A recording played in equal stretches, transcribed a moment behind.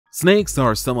Snakes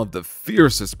are some of the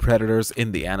fiercest predators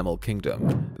in the animal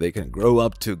kingdom. They can grow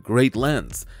up to great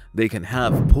lengths, they can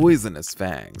have poisonous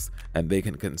fangs, and they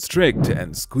can constrict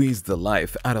and squeeze the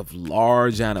life out of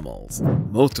large animals.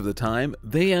 Most of the time,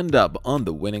 they end up on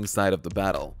the winning side of the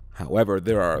battle. However,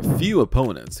 there are a few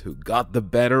opponents who got the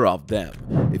better of them.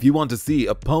 If you want to see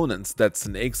opponents that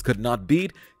snakes could not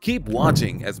beat, keep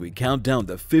watching as we count down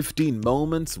the 15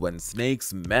 moments when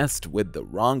snakes messed with the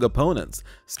wrong opponents.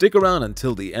 Stick around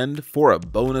until the end for a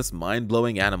bonus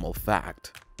mind-blowing animal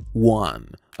fact.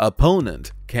 1.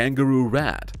 Opponent: Kangaroo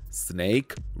Rat.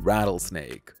 Snake: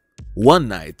 Rattlesnake. One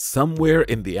night, somewhere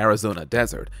in the Arizona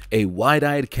desert, a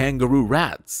wide-eyed kangaroo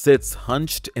rat sits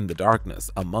hunched in the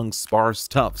darkness among sparse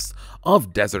tufts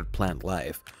of desert plant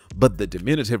life. But the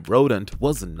diminutive rodent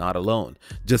was not alone.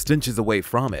 Just inches away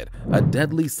from it, a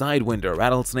deadly sidewinder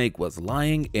rattlesnake was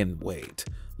lying in wait,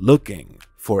 looking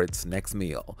for its next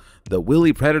meal. The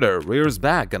wily predator rears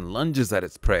back and lunges at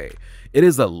its prey. It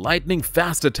is a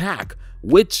lightning-fast attack,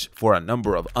 which for a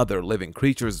number of other living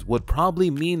creatures would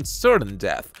probably mean certain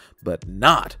death, but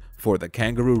not for the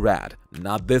kangaroo rat.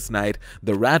 Not this night.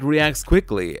 The rat reacts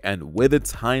quickly and with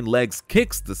its hind legs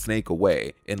kicks the snake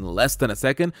away. In less than a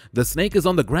second, the snake is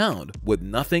on the ground with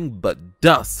nothing but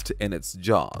dust in its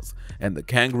jaws, and the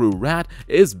kangaroo rat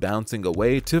is bouncing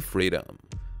away to freedom.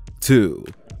 2.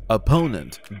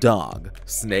 Opponent: Dog.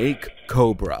 Snake: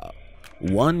 Cobra.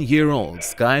 1-year-old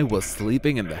Sky was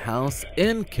sleeping in the house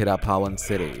in Kitapawan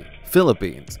City,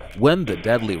 Philippines, when the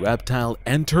deadly reptile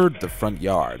entered the front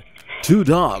yard. Two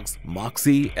dogs,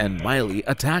 Moxie and Wily,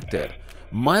 attacked it.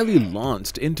 Wily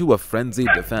launched into a frenzied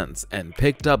defense and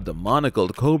picked up the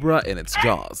monocled cobra in its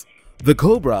jaws. The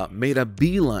cobra made a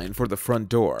beeline for the front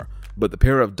door, but the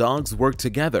pair of dogs worked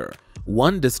together.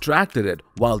 One distracted it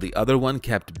while the other one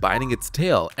kept biting its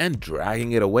tail and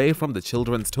dragging it away from the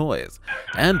children's toys.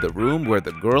 And the room where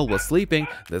the girl was sleeping,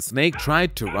 the snake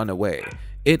tried to run away.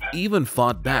 It even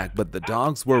fought back, but the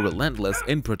dogs were relentless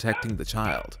in protecting the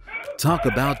child. Talk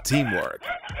about teamwork.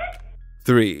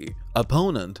 3.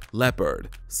 Opponent: Leopard.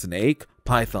 Snake: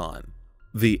 Python.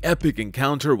 The epic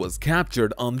encounter was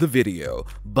captured on the video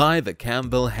by the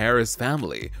Campbell-Harris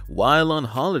family while on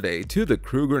holiday to the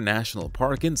Kruger National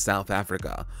Park in South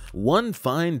Africa. One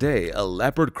fine day, a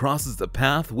leopard crosses the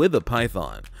path with a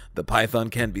python. The python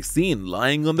can be seen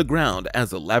lying on the ground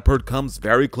as a leopard comes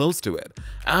very close to it.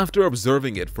 After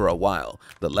observing it for a while,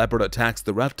 the leopard attacks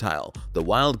the reptile. The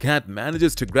wildcat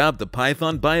manages to grab the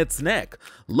python by its neck.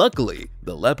 Luckily,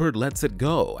 the leopard lets it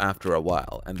go after a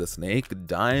while, and the snake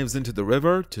dives into the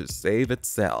river to save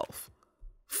itself.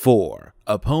 4.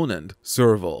 Opponent: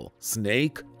 Serval.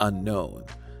 Snake: Unknown.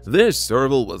 This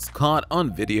serval was caught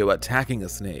on video attacking a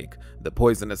snake. The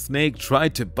poisonous snake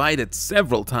tried to bite it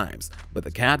several times, but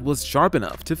the cat was sharp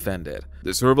enough to fend it.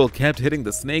 The serval kept hitting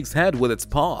the snake's head with its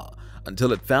paw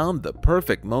until it found the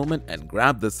perfect moment and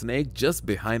grabbed the snake just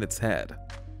behind its head.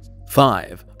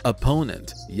 5.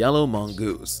 Opponent: Yellow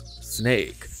mongoose.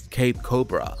 Snake: Cape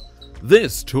cobra.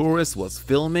 This tourist was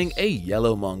filming a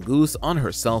yellow mongoose on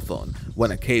her cell phone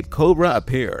when a Cape cobra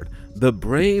appeared. The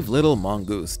brave little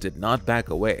mongoose did not back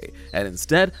away and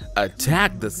instead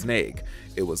attacked the snake.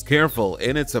 It was careful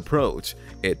in its approach.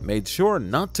 It made sure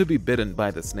not to be bitten by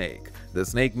the snake. The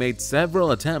snake made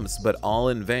several attempts, but all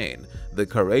in vain. The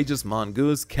courageous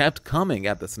mongoose kept coming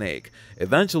at the snake.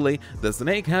 Eventually, the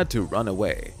snake had to run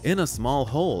away in a small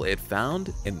hole it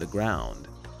found in the ground.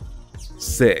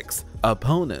 6.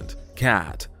 Opponent: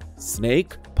 Cat.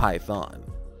 Snake: Python.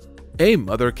 A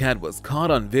mother cat was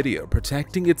caught on video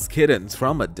protecting its kittens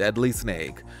from a deadly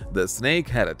snake. The snake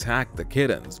had attacked the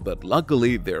kittens, but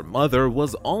luckily their mother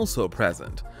was also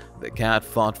present. The cat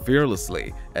fought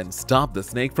fearlessly and stopped the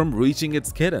snake from reaching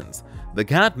its kittens. The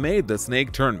cat made the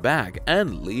snake turn back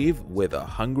and leave with a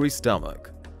hungry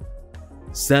stomach.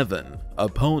 7.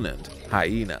 Opponent: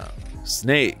 Hyena.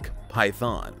 Snake: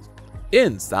 Python.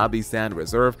 In Sabi Sand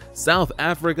Reserve, South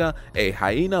Africa, a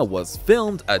hyena was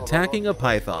filmed attacking a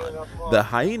python. The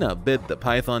hyena bit the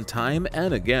python time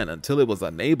and again until it was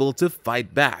unable to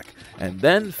fight back, and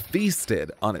then feasted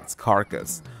on its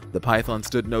carcass. The python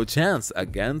stood no chance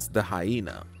against the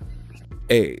hyena.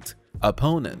 8.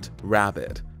 Opponent: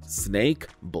 Rabbit. Snake: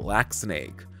 Black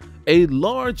snake. A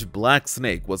large black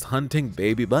snake was hunting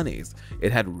baby bunnies.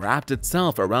 It had wrapped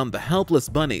itself around the helpless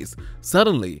bunnies.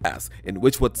 Suddenly, in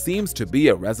which what seems to be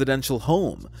a residential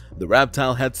home, the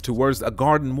reptile heads towards a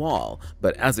garden wall,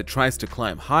 but as it tries to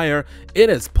climb higher, it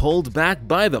is pulled back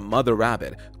by the mother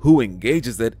rabbit, who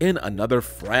engages it in another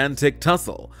frantic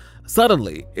tussle.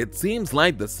 Suddenly, it seems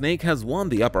like the snake has won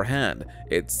the upper hand.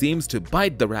 It seems to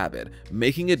bite the rabbit,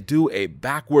 making it do a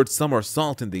backward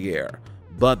somersault in the air.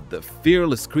 But the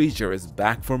fearless creature is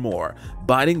back for more,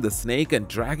 biting the snake and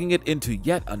dragging it into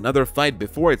yet another fight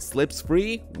before it slips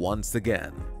free once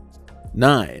again.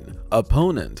 9.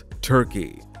 Opponent,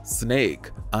 turkey.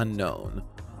 Snake, unknown.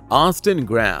 Austin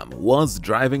Graham was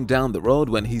driving down the road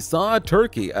when he saw a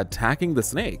turkey attacking the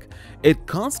snake. It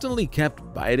constantly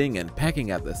kept biting and pecking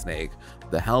at the snake.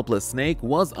 The helpless snake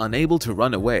was unable to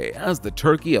run away as the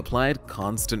turkey applied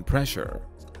constant pressure.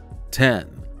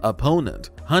 10. Opponent,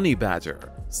 honey badger.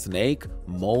 Snake,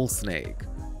 mole snake.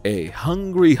 A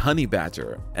hungry honey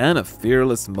badger and a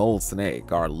fearless mole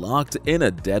snake are locked in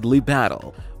a deadly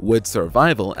battle, with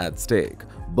survival at stake.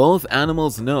 Both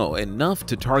animals know enough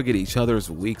to target each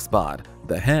other's weak spot,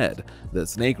 the head. The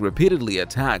snake repeatedly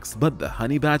attacks, but the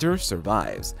honey badger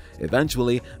survives.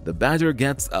 Eventually, the badger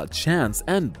gets a chance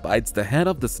and bites the head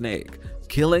of the snake,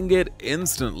 killing it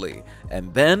instantly,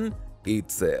 and then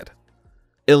eats it.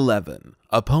 11.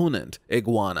 Opponent,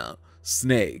 iguana.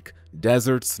 Snake,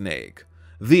 desert snake.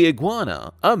 The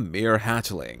iguana, a mere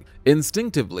hatchling,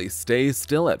 instinctively stays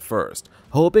still at first,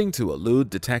 hoping to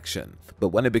elude detection. But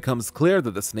when it becomes clear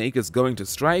that the snake is going to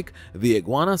strike, the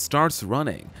iguana starts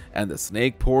running, and the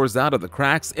snake pours out of the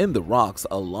cracks in the rocks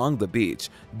along the beach,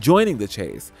 joining the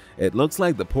chase. It looks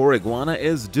like the poor iguana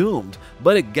is doomed,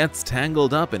 but it gets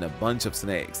tangled up in a bunch of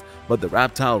snakes. But the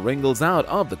reptile wriggles out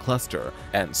of the cluster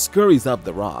and scurries up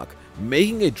the rock,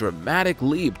 making a dramatic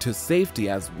leap to safety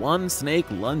as one snake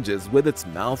lunges with its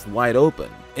mouth wide open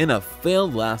in a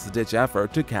failed last-ditch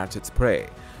effort to catch its prey.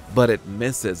 But it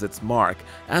misses its mark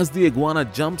as the iguana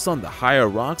jumps on the higher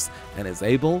rocks and is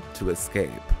able to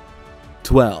escape.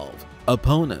 12.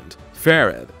 Opponent,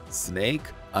 ferret. Snake,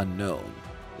 unknown.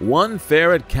 One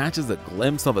ferret catches a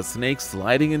glimpse of a snake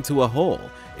sliding into a hole.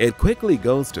 It quickly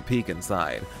goes to peek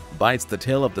inside, bites the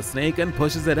tail of the snake and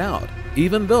pushes it out.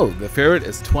 Even though the ferret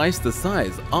is twice the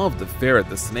size of the ferret,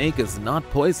 the snake is not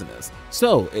poisonous,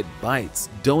 so its bites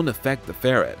don't affect the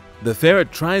ferret. The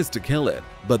ferret tries to kill it,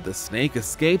 but the snake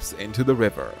escapes into the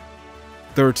river.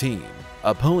 13.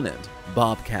 Opponent,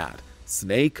 bobcat.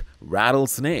 Snake,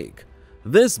 rattlesnake.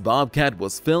 This bobcat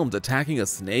was filmed attacking a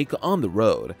snake on the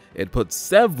road. It put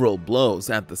several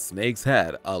blows at the snake's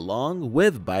head along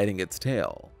with biting its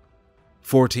tail.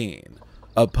 14.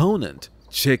 Opponent,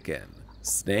 chicken.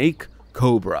 Snake,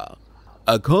 cobra.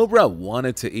 A cobra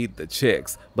wanted to eat the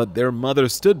chicks, but their mother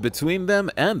stood between them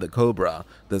and the cobra.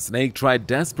 The snake tried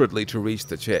desperately to reach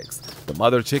the chicks. The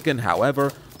mother chicken,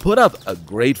 however, put up a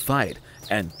great fight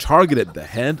and targeted the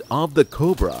head of the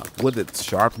cobra with its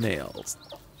sharp nails.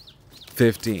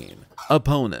 15.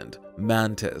 Opponent,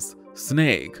 mantis.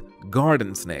 Snake,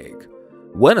 garden snake.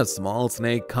 When a small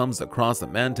snake comes across a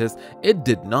mantis, it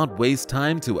did not waste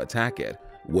time to attack it.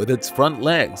 With its front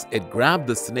legs, it grabbed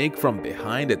the snake from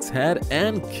behind its head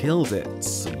and killed it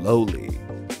slowly.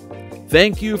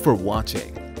 Thank you for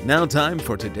watching. Now time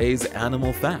for today's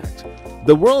animal fact.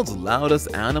 The world's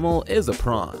loudest animal is a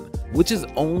prawn, which is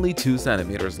only 2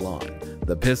 centimeters long.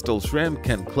 The pistol shrimp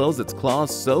can close its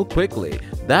claws so quickly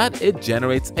that it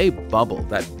generates a bubble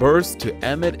that bursts to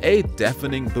emit a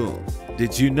deafening boom.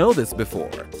 Did you know this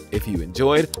before? If you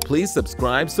enjoyed, please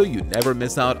subscribe so you never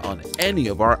miss out on any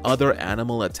of our other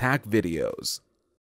animal attack videos.